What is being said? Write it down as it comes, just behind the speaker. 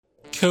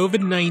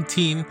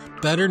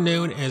COVID-19, better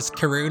known as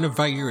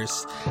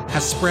coronavirus,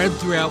 has spread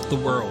throughout the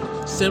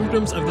world.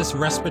 Symptoms of this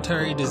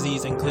respiratory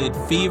disease include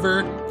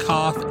fever,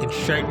 cough, and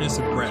shortness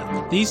of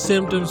breath. These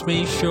symptoms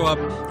may show up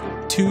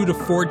 2 to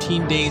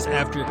 14 days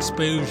after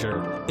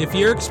exposure. If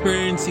you're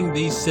experiencing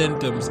these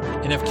symptoms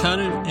and have come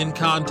in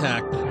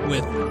contact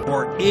with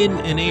or in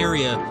an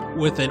area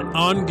with an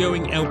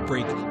ongoing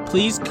outbreak,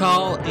 please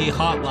call a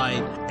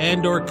hotline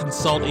and/or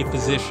consult a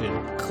physician.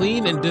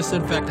 Clean and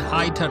disinfect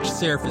high-touch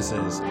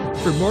surfaces.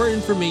 For more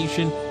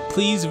information,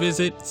 please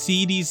visit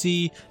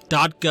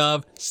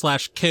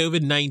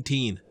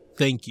cdc.gov/COVID-19.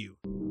 Thank you.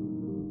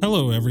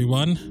 Hello,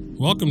 everyone.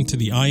 Welcome to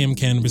the I Am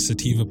Cannabis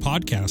Sativa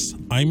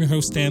podcast. I'm your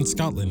host, Dan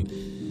Scotland.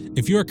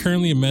 If you are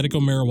currently a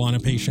medical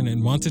marijuana patient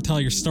and want to tell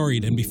your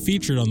story and be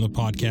featured on the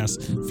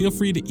podcast, feel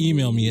free to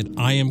email me at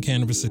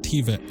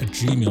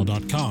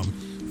iamcannabissativa@gmail.com.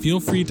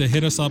 Feel free to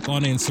hit us up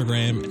on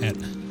Instagram at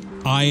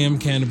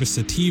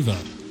iamcannabissativa.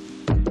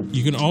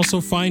 You can also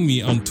find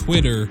me on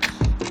Twitter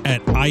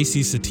at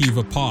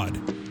ICSativaPod.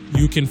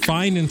 You can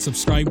find and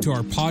subscribe to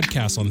our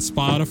podcast on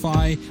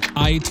Spotify,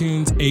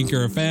 iTunes,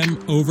 Anchor FM,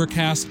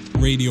 Overcast,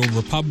 Radio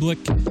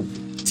Republic,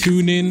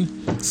 TuneIn,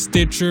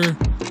 Stitcher,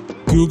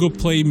 Google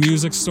Play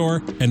Music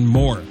Store, and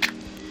more.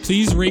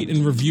 Please rate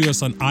and review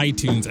us on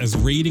iTunes, as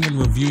rating and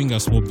reviewing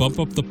us will bump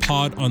up the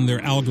pod on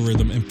their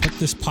algorithm and put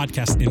this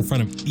podcast in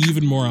front of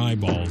even more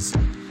eyeballs.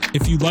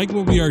 If you like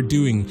what we are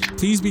doing,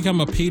 please become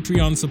a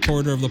Patreon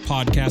supporter of the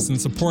podcast and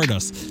support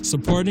us.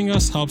 Supporting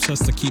us helps us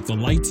to keep the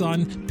lights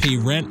on, pay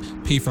rent,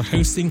 pay for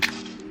hosting,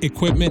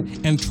 equipment,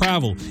 and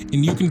travel.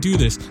 And you can do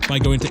this by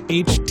going to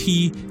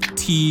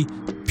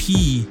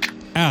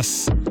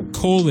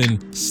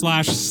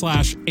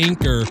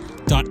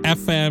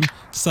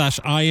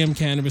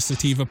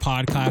https://anchor.fm/iamcannabissativa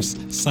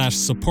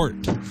podcast/support.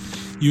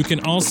 You can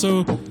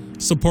also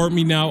support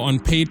me now on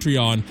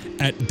Patreon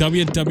at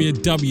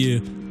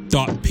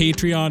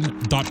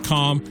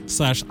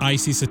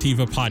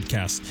www.patreon.com/ICSativa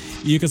podcast.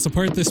 You can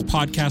support this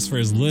podcast for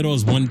as little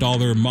as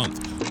 $1 a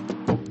month.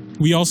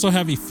 We also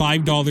have a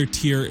 $5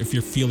 tier if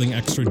you're feeling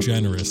extra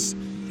generous.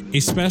 A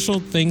special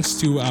thanks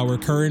to our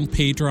current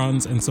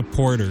patrons and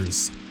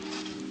supporters.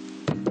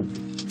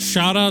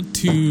 Shout out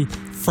to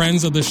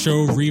friends of the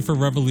show, Reefer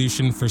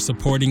Revolution, for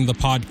supporting the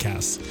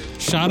podcast.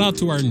 Shout out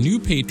to our new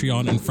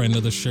Patreon and friend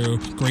of the show,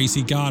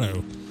 Gracie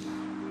Gatto.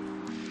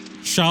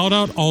 Shout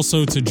out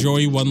also to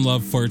Joey One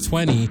Love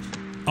 420,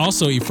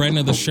 also a friend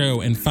of the show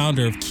and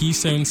founder of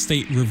Keystone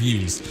State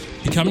Reviews.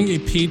 Becoming a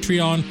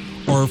Patreon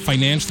or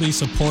financially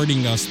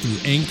supporting us through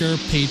Anchor,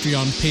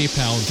 Patreon,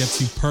 PayPal gets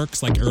you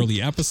perks like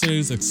early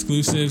episodes,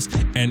 exclusives,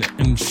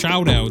 and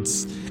shout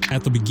outs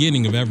at the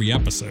beginning of every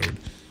episode.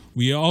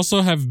 We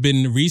also have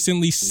been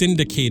recently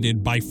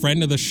syndicated by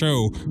friend of the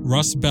show,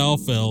 Russ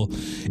Belfill,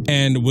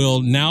 and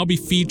will now be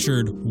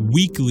featured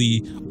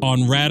weekly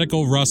on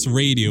Radical Russ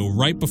Radio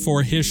right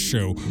before his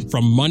show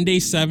from Monday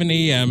 7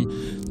 a.m.,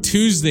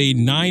 Tuesday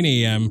 9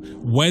 a.m.,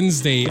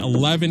 Wednesday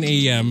 11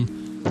 a.m.,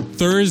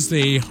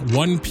 Thursday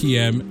 1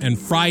 p.m., and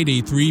Friday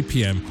 3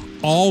 p.m.,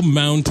 all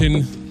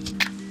mountain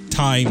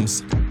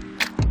times.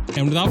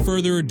 And without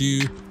further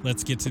ado,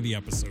 let's get to the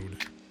episode.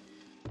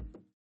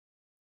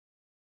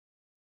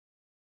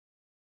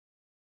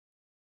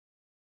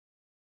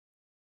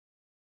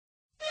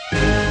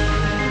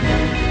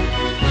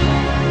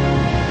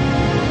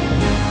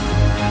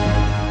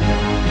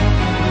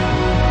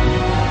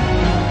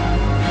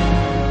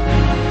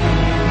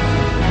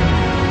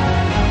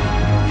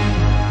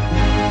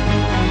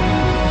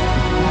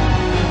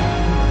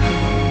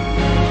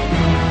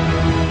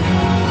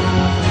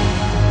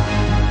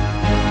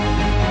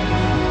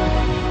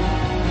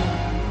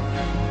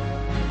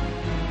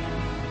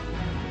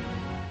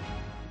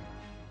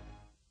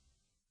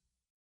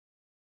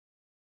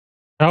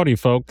 Howdy,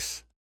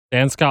 folks.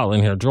 Dan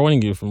Scotland here,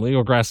 joining you from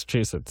Legal,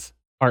 Massachusetts,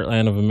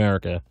 heartland of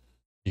America.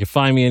 You can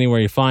find me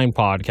anywhere you find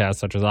podcasts,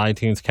 such as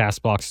iTunes,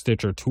 CastBox,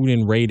 Stitcher,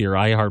 TuneIn Radio,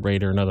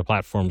 iHeartRadio, and other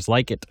platforms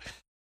like it.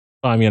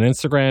 Find me on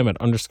Instagram at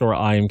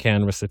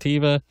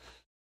 _IamCannabisSativa.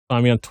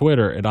 Find me on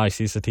Twitter at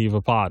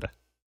ICSativaPod.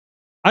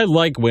 I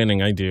like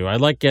winning, I do. I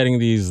like getting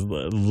these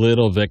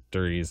little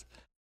victories.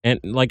 And,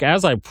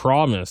 as I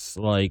promised,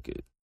 at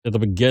the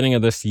beginning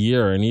of this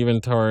year, and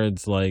even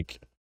towards,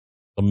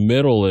 the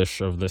middle-ish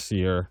of this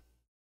year,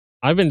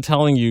 I've been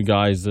telling you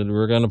guys that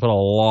we're going to put a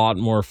lot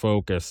more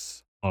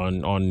focus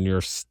on your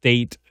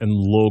state and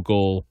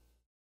local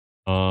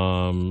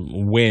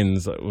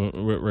wins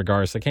with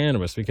regards to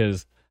cannabis,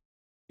 because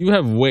you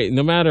have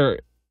no matter,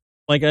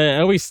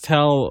 I always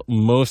tell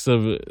most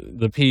of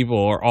the people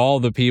or all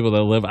the people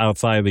that live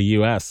outside the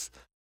U.S.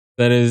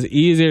 that it is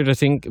easier to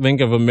think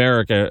of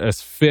America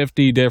as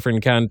 50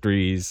 different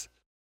countries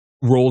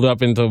rolled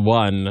up into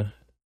one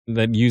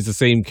that use the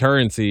same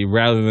currency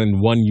rather than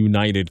one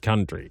united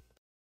country.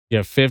 You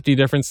have 50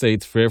 different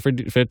states,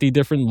 50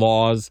 different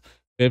laws,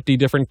 50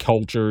 different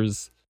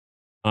cultures.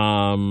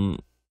 But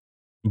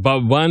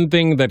one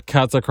thing that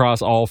cuts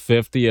across all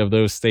 50 of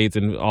those states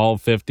and all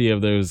 50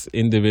 of those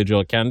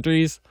individual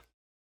countries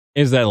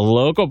is that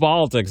local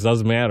politics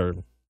does matter.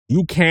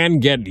 you can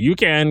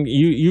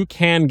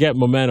get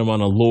momentum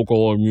on a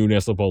local or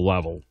municipal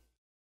level.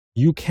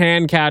 You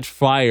can catch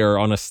fire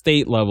on a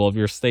state level if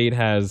your state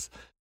has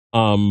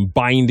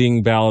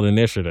binding ballot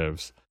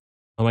initiatives.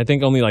 I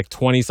think only like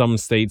 20 some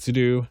states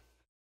do.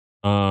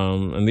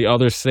 And the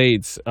other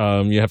states,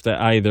 you have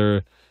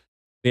to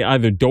they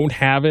either don't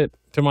have it,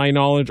 to my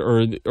knowledge,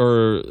 or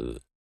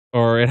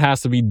it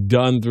has to be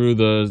done through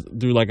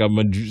like a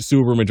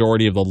super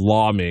majority of the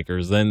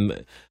lawmakers.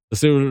 Then the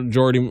super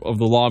majority of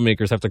the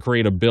lawmakers have to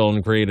create a bill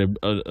and create an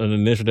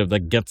initiative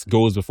that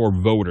goes before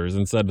voters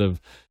instead of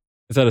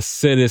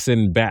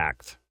citizen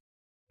backed.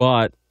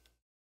 But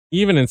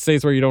even in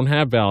states where you don't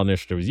have ballot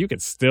initiatives, you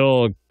could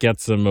still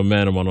get some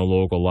momentum on a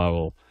local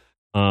level.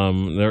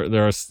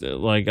 There are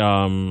like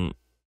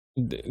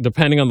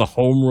depending on the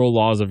home rule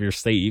laws of your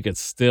state, you could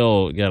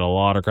still get a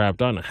lot of crap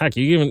done. Heck,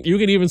 you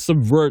could even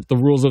subvert the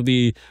rules of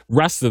the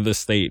rest of the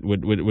state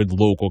with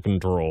local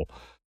control.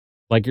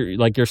 Like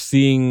you're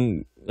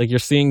seeing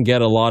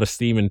get a lot of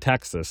steam in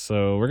Texas.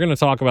 So we're gonna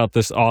talk about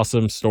this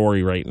awesome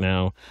story right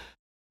now.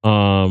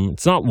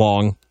 It's not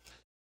long.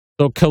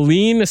 So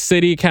Killeen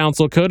City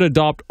Council could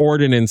adopt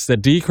ordinance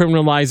that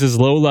decriminalizes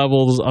low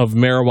levels of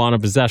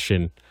marijuana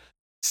possession.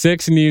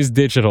 6 News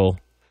Digital.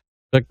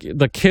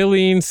 The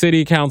Killeen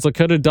City Council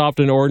could adopt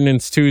an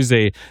ordinance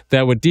Tuesday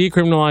that would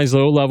decriminalize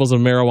low levels of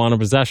marijuana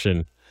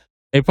possession.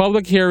 A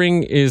public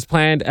hearing is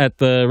planned at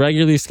the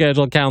regularly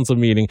scheduled council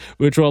meeting,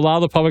 which will allow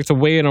the public to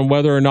weigh in on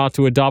whether or not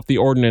to adopt the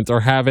ordinance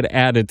or have it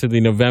added to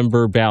the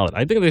November ballot.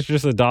 I think they should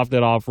just adopt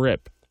it off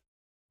rip.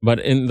 But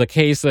in the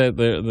case that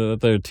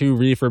the two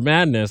Reefer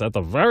Madness, at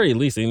the very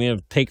least, they need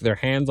to take their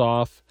hands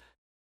off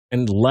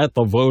and let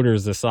the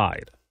voters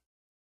decide.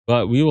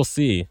 But we will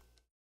see.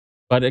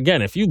 But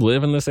again, if you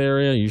live in this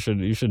area, you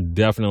should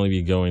definitely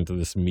be going to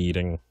this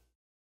meeting.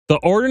 The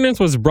ordinance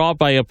was brought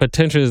by a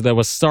petition that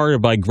was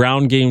started by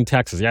Ground Game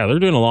Texas. Yeah, they're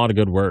doing a lot of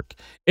good work.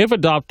 If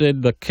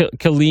adopted, the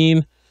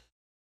Killeen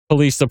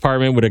Police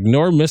Department would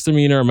ignore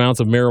misdemeanor amounts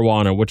of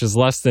marijuana, which is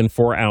less than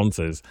 4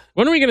 ounces.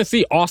 When are we going to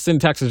see Austin,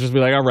 Texas just be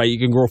like, all right, you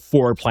can grow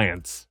 4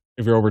 plants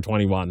if you're over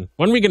 21?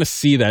 When are we going to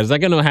see that? Is that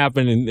going to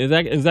happen? Is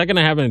that going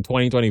to happen in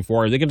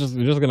 2024? Are they just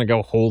going to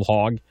go whole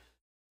hog?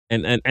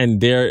 And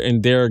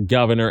their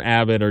Governor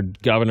Abbott or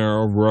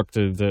Governor O'Rourke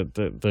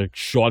to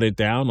shut it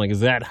down? Like, is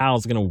that how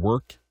it's gonna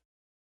work?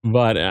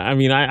 But I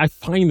mean, I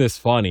find this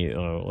funny.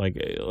 Like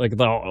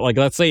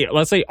let's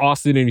say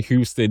Austin and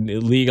Houston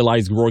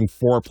legalized growing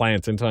 4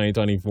 plants in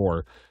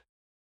 2024,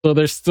 so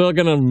they're still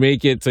gonna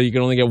make it so you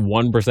can only get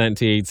 1%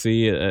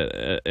 THC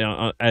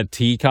at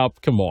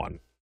teacup. Come on,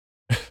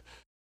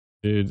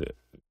 dude.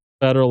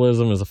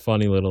 Federalism is a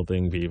funny little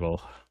thing, people.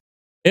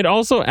 It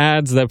also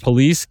adds that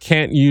police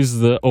can't use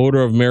the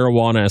odor of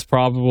marijuana as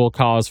probable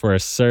cause for a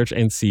search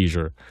and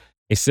seizure.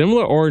 A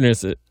similar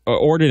ordinance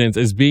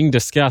is being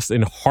discussed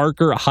in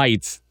Harker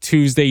Heights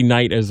Tuesday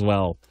night as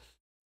well.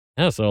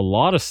 Yeah, so a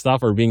lot of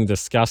stuff are being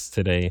discussed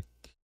today.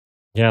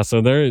 Yeah, so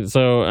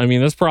I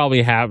mean, this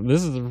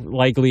is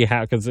likely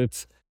because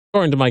it's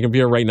according to my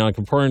computer right now,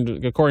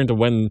 according to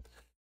when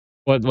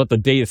what the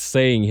date is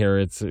saying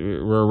here,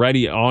 we're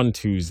already on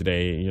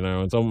Tuesday. You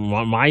know, it's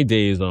my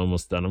day is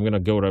almost done. I'm gonna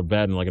go to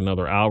bed in like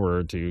another hour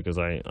or two because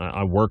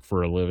I work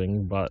for a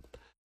living. But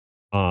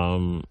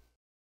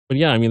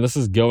yeah, I mean, this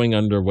is going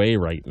underway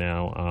right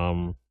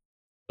now.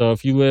 So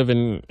if you live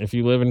in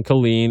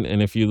Killeen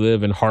and if you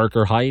live in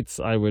Harker Heights,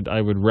 I would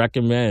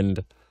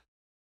recommend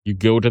you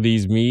go to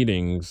these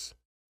meetings,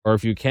 or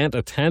if you can't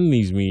attend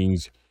these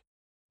meetings,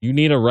 you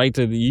need to write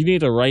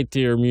to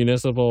your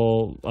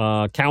municipal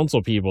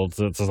council people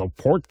to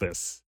support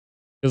this.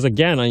 Because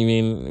again, I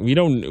mean, we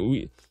don't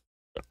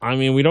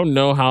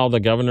know how the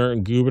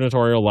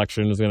gubernatorial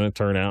election is going to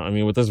turn out. I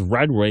mean, with this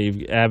red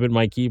wave, Abbott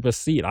might keep a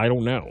seat. I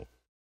don't know.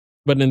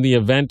 But in the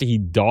event he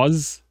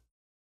does,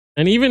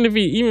 and even if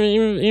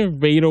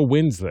Beto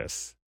wins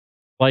this,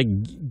 like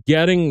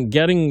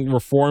getting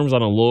reforms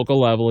on a local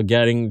level,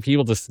 getting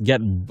people to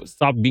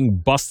stop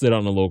being busted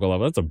on a local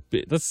level,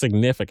 that's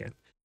significant.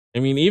 I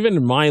mean, even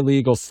in my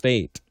legal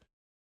state,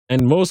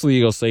 and most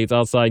legal states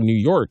outside New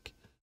York,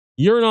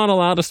 you're not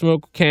allowed to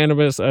smoke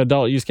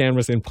adult use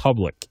cannabis in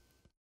public.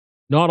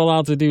 Not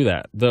allowed to do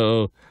that.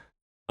 Though,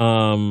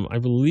 I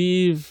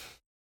believe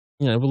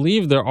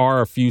there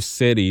are a few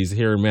cities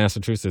here in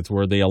Massachusetts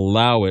where they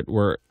allow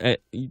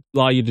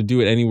you to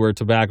do it anywhere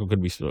tobacco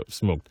could be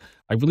smoked.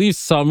 I believe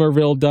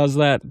Somerville does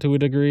that to a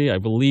degree. I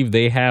believe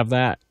they have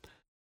that.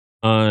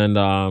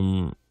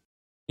 And,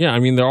 yeah, I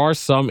mean, there are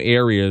some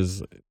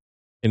areas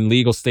in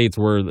legal states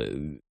where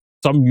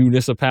some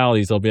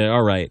municipalities, they'll be like,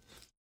 all right,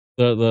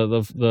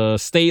 the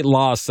state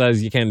law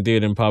says you can't do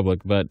it in public,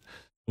 but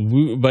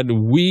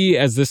we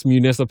as this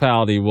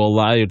municipality will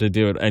allow you to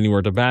do it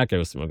anywhere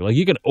tobacco is smoked. Like,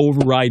 you can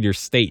override your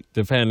state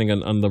depending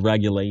on the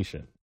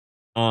regulation.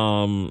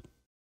 Again,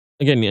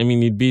 I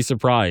mean, you'd be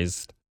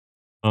surprised.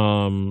 But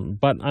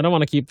I don't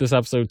want to keep this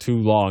episode too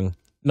long.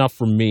 Enough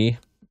from me.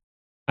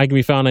 I can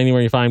be found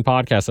anywhere you find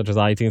podcasts such as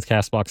iTunes,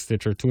 CastBox,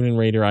 Stitcher, TuneIn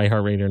Radio,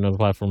 iHeartRadio, and other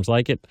platforms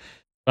like it.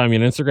 Find me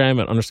on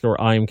Instagram at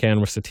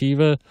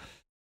 _IamCannabisSativa.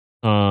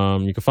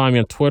 You can find me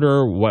on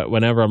Twitter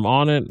whenever I'm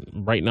on it.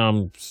 Right now,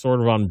 I'm sort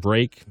of on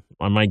break.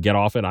 I might get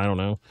off it. I don't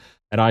know.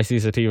 At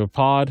IC Sativa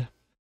Pod.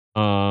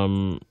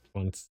 One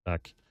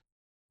sec.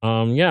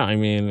 Yeah, I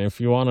mean, if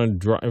you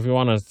want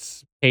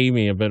to pay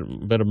me a bit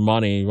of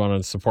money, you want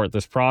to support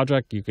this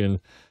project, you can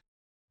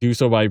do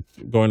so by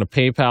going to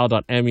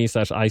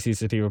paypal.me/IC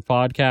Sativa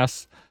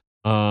Podcast.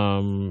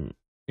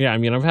 Yeah, I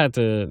mean,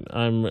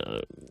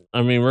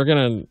 we're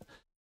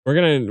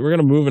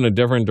gonna move in a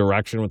different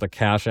direction with the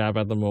Cash App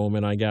at the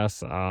moment, I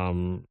guess. I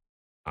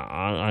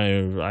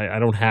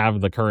don't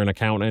have the current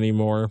account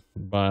anymore,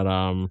 but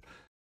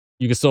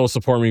you can still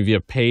support me via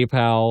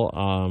PayPal.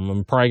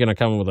 I'm probably gonna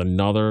come with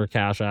another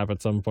Cash App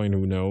at some point,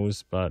 who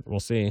knows, but we'll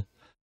see.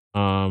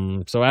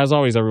 So as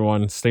always,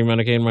 everyone, stay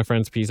medicated, my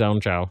friends. Peace out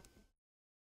and ciao.